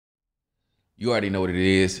You already know what it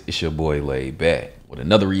is. It's your boy Laid Back with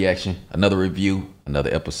another reaction, another review,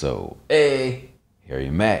 another episode. Hey, Harry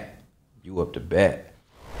and Mack, you up to bat.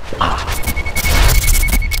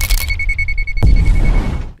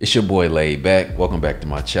 It's your boy Laid Back. Welcome back to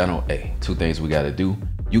my channel. Hey, two things we gotta do.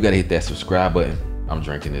 You gotta hit that subscribe button. I'm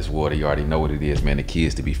drinking this water. You already know what it is, man. The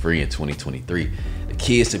kids to be free in 2023. The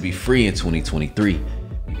kids to be free in 2023.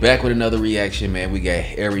 Back with another reaction, man. We got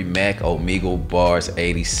Harry Mack, Omegle bars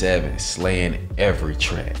 87, slaying every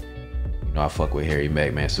track. You know I fuck with Harry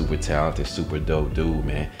Mack, man. Super talented, super dope dude,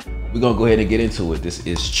 man. We're gonna go ahead and get into it. This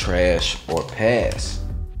is Trash or Pass.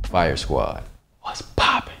 Fire Squad. What's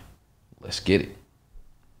poppin'? Let's get it.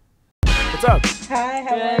 What's up? Hi,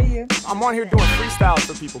 how are you? I'm on here doing freestyles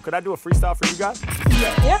for people. Could I do a freestyle for you guys?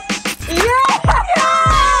 Yeah.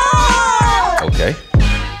 Okay.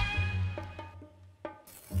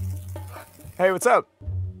 Hey, what's up?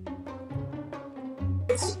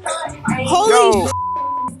 Holy Yo.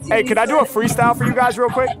 Hey, could I do a freestyle for you guys real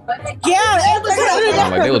quick? yeah,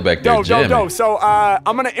 Sound like they was back there jamming. Dope. So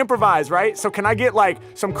I'm gonna improvise, right? So can I get like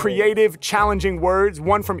some creative, challenging words,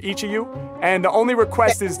 one from each of you? And the only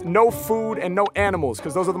request is no food and no animals,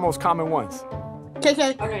 because those are the most common ones.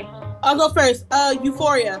 Okay. I'll go first.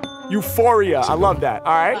 Euphoria. Euphoria, I love that.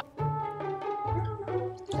 All right.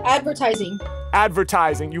 Advertising.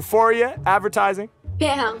 Advertising. Euphoria, advertising.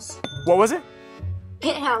 Penthouse. What was it?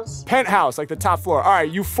 Penthouse. Penthouse, like the top floor. All right,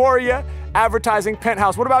 Euphoria, advertising,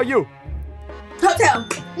 penthouse. What about you? Hotel.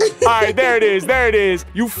 All right, there it is.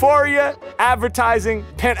 Euphoria, advertising,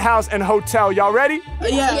 penthouse, and hotel. Y'all ready?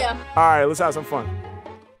 Yeah. All right, let's have some fun.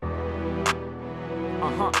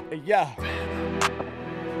 Yeah.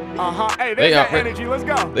 Hey, there's that energy. Let's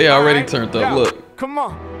go. They already right. turned up. Look. Come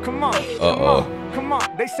on. Come on.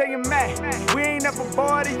 They saying Mack. We ain't never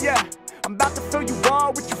bored of ya. I'm about to fill you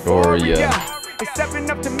all with euphoria. They stepping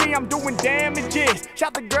up to me, I'm doing damages.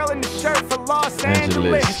 Shot the girl in the shirt for Los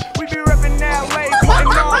Angeles. We be reppin' LA, putting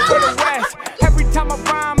on for the West. Every time I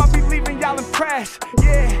rhyme, I be leaving y'all impressed.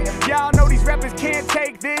 Yeah, y'all know these rappers can't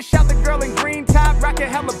take this. Shot the girl in green top, rockin'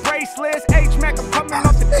 hella bracelets. H-Mack, I'm coming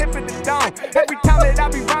off the tip of the dome. Every time that I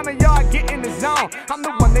be rhyming, y'all get in the zone. I'm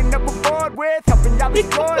the one they never bored with, helping y'all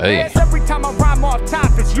explore this. Every time I rhyme off top,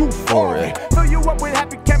 it's euphoria. Fill you up with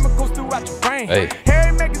happy chemicals throughout your brain.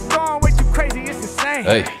 Harry Mack is gone way too crazy, it's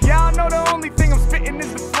insane. Y'all know the only thing I'm spitting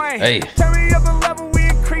is the flame. Turn me up a level, we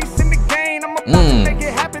increasing the gain. I'm about to make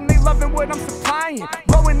it happen, they loving what I'm supplying.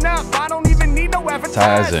 Blowing up, I don't even need no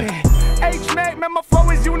advertising. H-Mack, man, my flow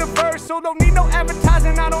is universal. Don't need no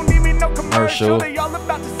advertising, I don't need me no commercial. They all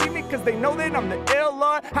about to see me cause they know that I'm the ill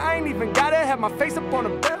lord. I ain't even gotta have my face up on a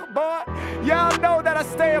billboard. Y'all know that I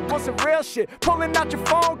stay up on some real shit. Pulling out your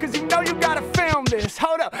phone cause you know you gotta film this.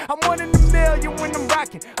 Hold up, I'm 1 in a million when I'm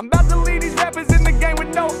rocking. I'm about to lead these rappers in the game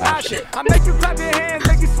with no option. I make you clap your hands,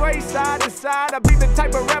 make you sway side to side. I be the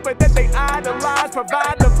type of rapper that they idolize.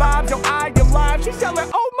 Provide the vibes, yo, I am live. She's yelling,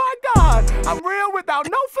 oh my God, I'm real without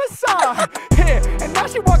no facade. Yeah, and now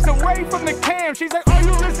she walks away from the cam. She's like, are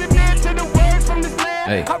you listening to the words from this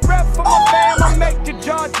man? I rap for my fam, I make your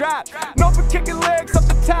jaw drop. Known for kicking legs up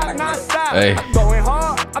the top, non-stop. I'm going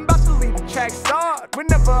hard, I'm about to leave the track starred.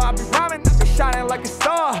 Whenever I be rhyming, I be shining like a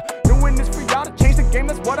star. Doing this for y'all to change the game,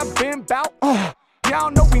 that's what I've been about.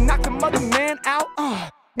 Y'all know we knock the mother man out.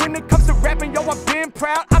 When it comes to rapping, yo, I've been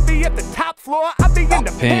proud. I be at the top floor, I be in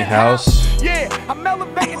the penthouse. Yeah, I'm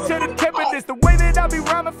elevating to the tip of this. The way that I be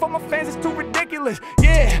rhyming for my fans is too ridiculous.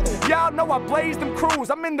 Yeah, y'all know I blaze them crews.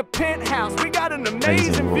 I'm in the penthouse, we got an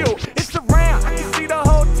amazing view. It's around, I can see the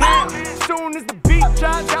whole town. Soon as the beat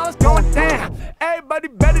drops, y'all, it's going down. Everybody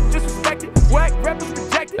better just respect it. Whack rappers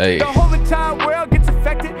rejected. The whole entire world gets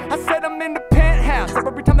affected. I said I'm in the penthouse.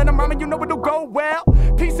 Every time that I'm rhyming, you know it'll go well.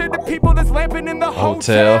 Peace to the people that's lamping in the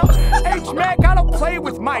hotel. H-Mack, I don't play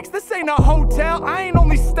with mics. This ain't a hotel. I ain't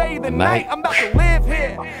only stay the night. I'm about to live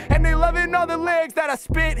here. And they loving all the lyrics that I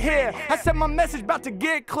spit here. I said my message about to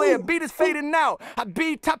get clear. Beat is fading out. I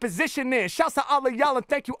be top positioning. Shouts to all of y'all and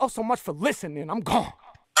thank you all so much for listening. I'm gone.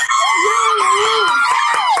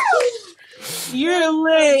 You're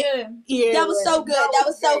lit. That was so good. That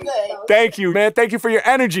was so good. Thank you, man. Thank you for your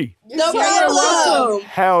energy. No problem.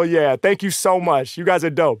 Hell yeah. Thank you so much. You guys are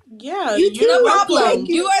dope. Yeah, you too. No problem.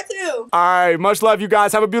 You are too. All right. Much love, you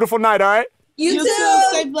guys. Have a beautiful night, all right? You too.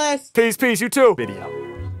 Stay blessed. Peace. You too. Video.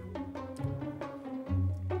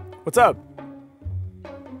 What's up?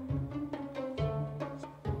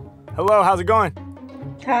 Hello, how's it going?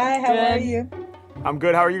 Hi, how are you? I'm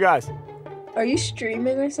good. How are you guys? Are you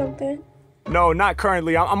streaming or something? No, not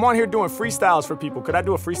currently. I'm on here doing freestyles for people. Could I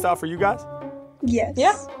do a freestyle for you guys? Yes.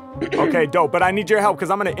 Yeah. Okay, dope. But I need your help because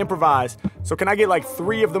I'm gonna improvise. So can I get like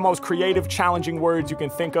 3 of the most creative, challenging words you can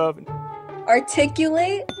think of?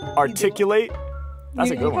 Articulate. Articulate.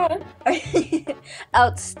 That's a good one.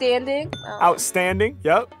 Outstanding. Outstanding.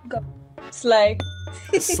 Yep. Slay.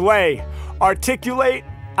 Slay. Articulate,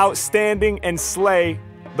 outstanding, and slay.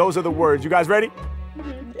 Those are the words. You guys ready?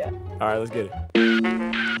 Yeah. All right, let's get it.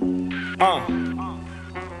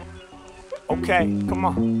 Okay, come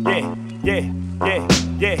on. Yeah.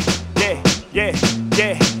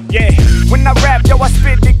 When I rap, yo, I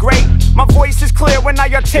spit it great. My voice is clear when I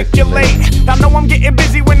articulate. Y'all know I'm getting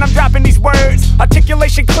busy when I'm dropping these words.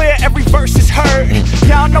 Articulation clear, every verse is heard.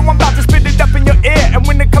 Y'all know I'm about to spit it up in your ear. And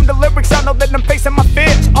when it come to lyrics, I know that I'm facing my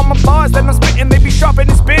fears. All my bars that I'm spitting, they be sharper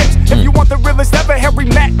than spits. If you want the realest ever, Harry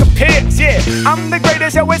Mack appears. Yeah, I'm the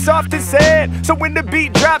greatest, yo, it's often said. So when the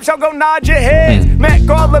beat drops, y'all go nod your heads. Mack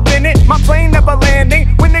all up in it, my plane never landing.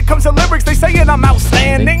 When it comes to lyrics, they saying I'm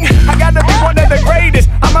outstanding. I gotta be one of the greatest.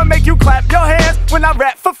 I'ma make you clap your hands when I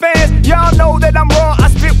rap for fans. Y'all know that I'm raw, I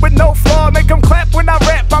spit with no flaw. Make them clap when I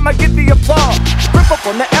rap, I'ma get the applause. Rip up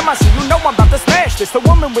on the MIC, you know I'm about to smash this. The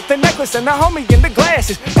woman with the necklace and the homie in the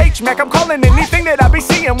glasses. H-Mack, I'm calling anything that I be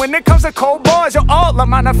seeing. When it comes to cold bars, you're all of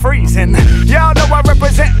mine are freezing. Y'all know I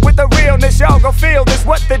represent with the realness. Y'all go feel this,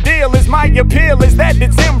 what the deal is. My appeal is that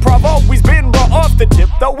it's improv, always been raw off the tip.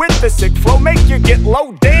 Though with the sick flow, make you get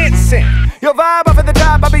low dancing. Your vibe up at the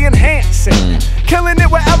top, I be enhancing. Killing it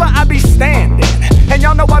wherever I be standing. And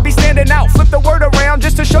y'all know I be standing out. Flip the word around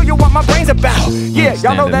just to show you what my brain's about. Yeah,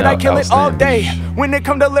 y'all know that I kill it all day. When it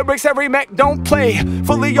come to lyrics, every Mac don't play.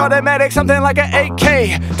 Fully automatic, something like an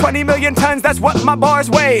AK. 20 million tons, that's what my bars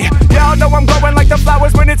weigh. Y'all know I'm growing like the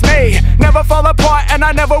flowers when it's May. Never fall apart and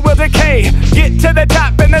I never will decay. Get to the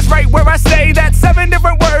top and that's right where I stay. That's 7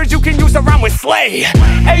 different words you can use to rhyme with slay.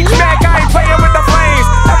 H-Mack, I ain't playing with the flames.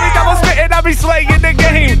 Every time I'm spitting, I be slaying the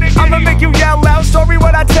game. I'ma make you yell out, story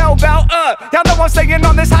what I tell about. Y'all know I'm staying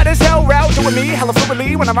on this hot as hell route. Doing me hella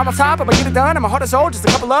fluidly when I'm on top, I'ma get it done. And my heart is old, just a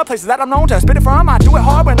couple of places that I'm known to spit it from. I do it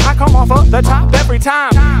hard when I come off of the top every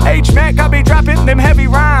time. H-Mack, I be dropping them heavy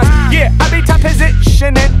rhymes. Yeah, I be top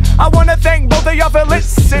positioning. I wanna thank both of y'all for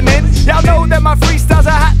listening. Y'all know that my freestyles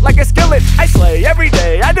are hot like a skillet. I slay every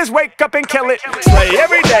day, I just wake up and kill it. Slay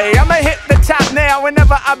every day, I'ma hit the top now.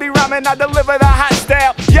 Whenever I be rhyming, I deliver the hot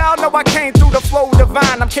style. Y'all know I came through the flow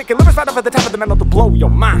divine. I'm kicking lyrics right up at the top of the metal to blow your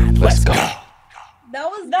mind. Let's go. That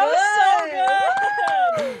was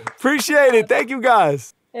so good. Appreciate it. Thank you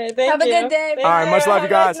guys. Hey, Have a good day. All right, much love, you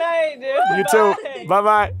guys. Night, dude. You too.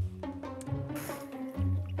 Bye-bye.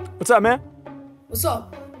 What's up, man? What's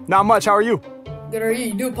up? Not much. How are you? Good, are you?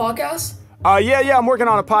 You do a podcast? Yeah, I'm working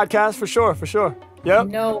on a podcast for sure. Yep.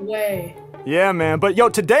 No way. Yeah, man. But yo,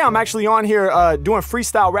 today I'm actually on here doing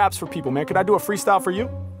freestyle raps for people, man. Could I do a freestyle for you?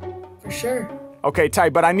 For sure. Okay,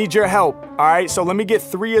 tight, but I need your help, all right? So let me get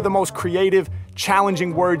 3 of the most creative,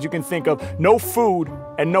 challenging words you can think of. No food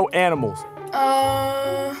and no animals.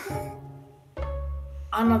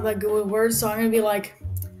 I'm not that good with words, so I'm gonna be like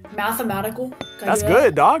mathematical. Can That's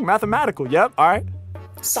good, dog. Mathematical, yep, all right.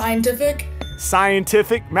 Scientific.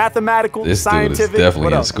 Scientific, mathematical, This scientific. dude is definitely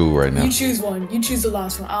What in else? school right now. You choose one. You choose the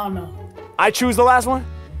last one. I don't know. I choose the last one?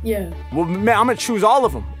 Yeah. Well, man, I'm gonna choose all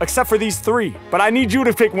of them, except for these 3. But I need you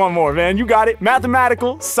to pick one more, man. You got it.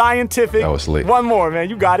 Mathematical, scientific. That was lit. One more, man.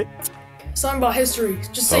 You got it. Something about history.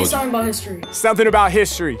 Just say Told you. something about history. Something about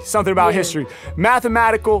history. Something about history.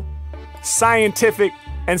 Mathematical, scientific,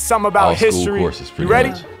 and some about All school history. courses, You pretty ready?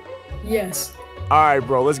 much. Yes. All right,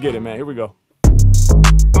 bro. Let's get it, man. Here we go.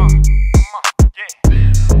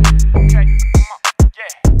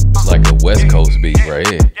 It's like a West Coast beat right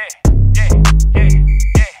here.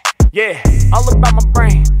 Yeah, all about my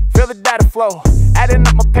brain, feel the data flow, adding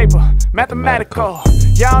up my paper, mathematical.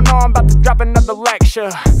 Y'all know I'm about to drop another lecture.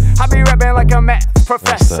 I be rapping like a math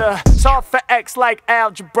professor. Solve for X like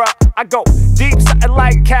algebra. I go deep, something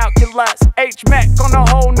like calculus. H-Mack on a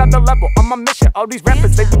whole nother level. On my mission, all these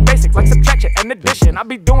rappers, they be basic like subtraction and addition. I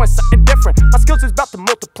be doing something different. My skills is about to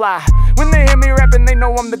multiply. When they hear me rapping, they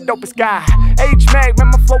know I'm the dopest guy. H-Mack,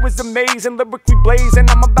 man, my flow is amazing, lyrically blazing.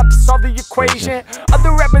 I'm about to solve the equation.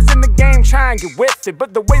 Other rappers in the game try and get with it,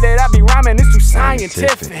 but the way that I be rhyming is too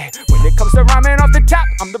scientific. When it comes to rhyming off the top,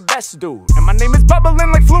 I'm the best dude. And my name is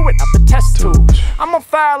bubbling like fluid out the test tube. I'm on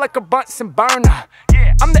fire like a Bunsen burner.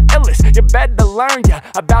 Yeah, I'm the illest, you better learn ya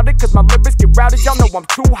about it, cause my lyrics get routed. Y'all know I'm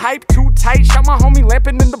too hype, too tight. Shout my homie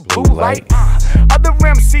lamping in the blue light. Other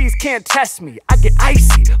MCs can't test me, I get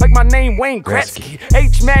icy, like my name Wayne Gretzky.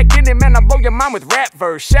 H-Mack in it, man, I blow your mind with rap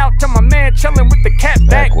verse. Shout to my man chillin' with the cat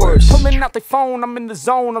backwards. Pulling out the phone, I'm in the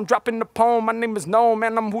zone, I'm dropping the poem. My name is known,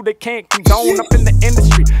 man, I'm who they can't condone. Up in the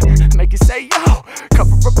industry, make you say yo,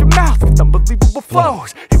 cover up your mouth with unbelievable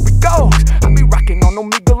flows. Here we go, I be rocking on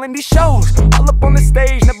Omegle in these shows. All up on the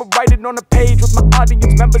stage, never write it on a page. With my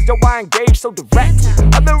audience members, yo, I engage so direct.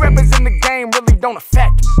 Other rappers in the game really don't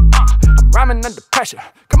affect me. I'm rhyming under pressure,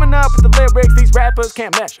 coming up with the lyrics these rappers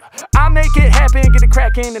can't measure. I make it happen, get it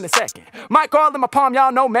cracking in a second. Mic all in my palm,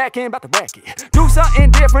 y'all know Mackin' about to wreck it. Do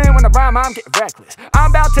something different when I rhyme, I'm getting reckless.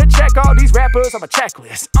 I'm about to check all these rappers on my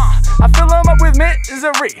checklist. I fill them up with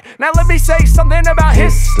misery. Now let me say something about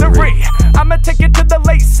history. I'ma take it to the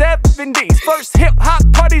late 70s. First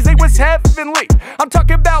hip-hop parties, they was heavenly. I'm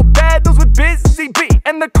talking about battles with Busy B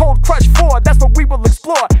and the Cold Crush 4, that's what we will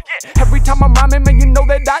explore. Yeah. Every time I'm rhyming, man, you know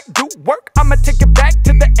that I do work. I'ma take it back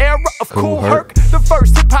to the era of Cool Herc, the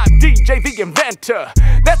first hip-hop DJ, the inventor.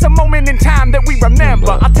 That's a moment in time that we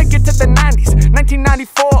remember. I'll take it to the 90s,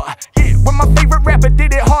 1994. Yeah, when my favorite rapper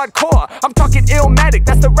did it hardcore. I'm talking Illmatic,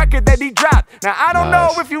 that's the record that he dropped. Now I don't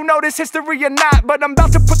know if you know this history or not, but I'm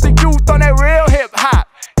about to put the youth on that real hip-hop.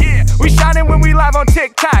 Yeah, we shining when we live on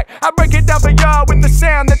TikTok. I break it down for y'all with the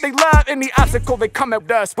sound that they love. Any obstacle they come at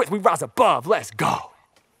us with, we rise above. Let's go.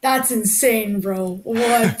 That's insane, bro.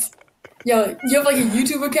 What? Yo, you have like a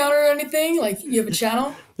YouTube account or anything? Like, you have a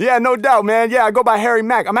channel? Yeah, no doubt, man. Yeah, I go by Harry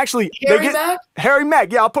Mack. I'm actually... Mack? Harry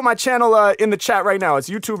Mack. Yeah, I'll put my channel in the chat right now. It's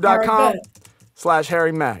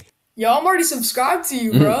youtube.com/Harry Mack. Yo, I'm already subscribed to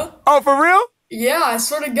you, bro. Oh, for real? Yeah, I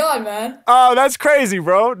swear to God, man. Oh, that's crazy,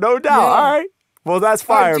 bro. No doubt. Yeah. All right. Well, that's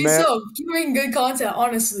fire, man. So, keep making good content,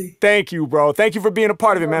 honestly. Thank you, bro. Thank you for being a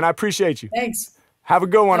part of it, man. I appreciate you. Thanks. Have a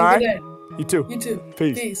good one, all right? You too. You too.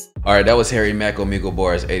 Peace. All right, that was Harry Mack, Omegle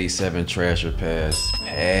Bars 87, Trash or Pass.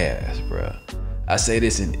 Pass, bro. I say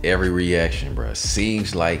this in every reaction, bro.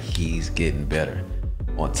 Seems like he's getting better.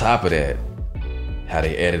 On top of that, how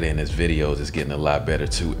they edit in his videos is getting a lot better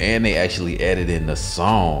too. And they actually edit in the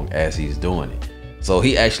song as he's doing it. So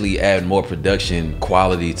he actually added more production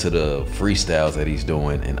quality to the freestyles that he's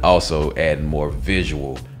doing, and also adding more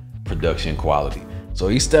visual production quality. So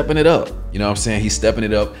he's stepping it up. You know what I'm saying? He's stepping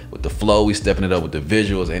it up with the flow, he's stepping it up with the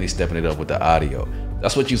visuals, and he's stepping it up with the audio.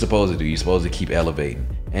 That's what you're supposed to do. You're supposed to keep elevating.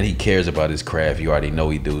 And he cares about his craft. You already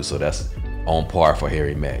know he do, so that's on par for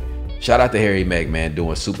Harry Mack. Shout out to Harry Mack, man,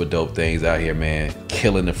 doing super dope things out here, man.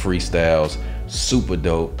 Killing the freestyles, super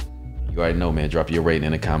dope. You already know, man. Drop your rating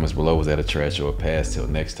in the comments below. Was that a trash or a pass? Till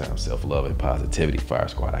next time, self-love and positivity. Fire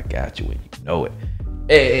Squad, I got you, and you know it.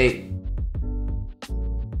 Hey.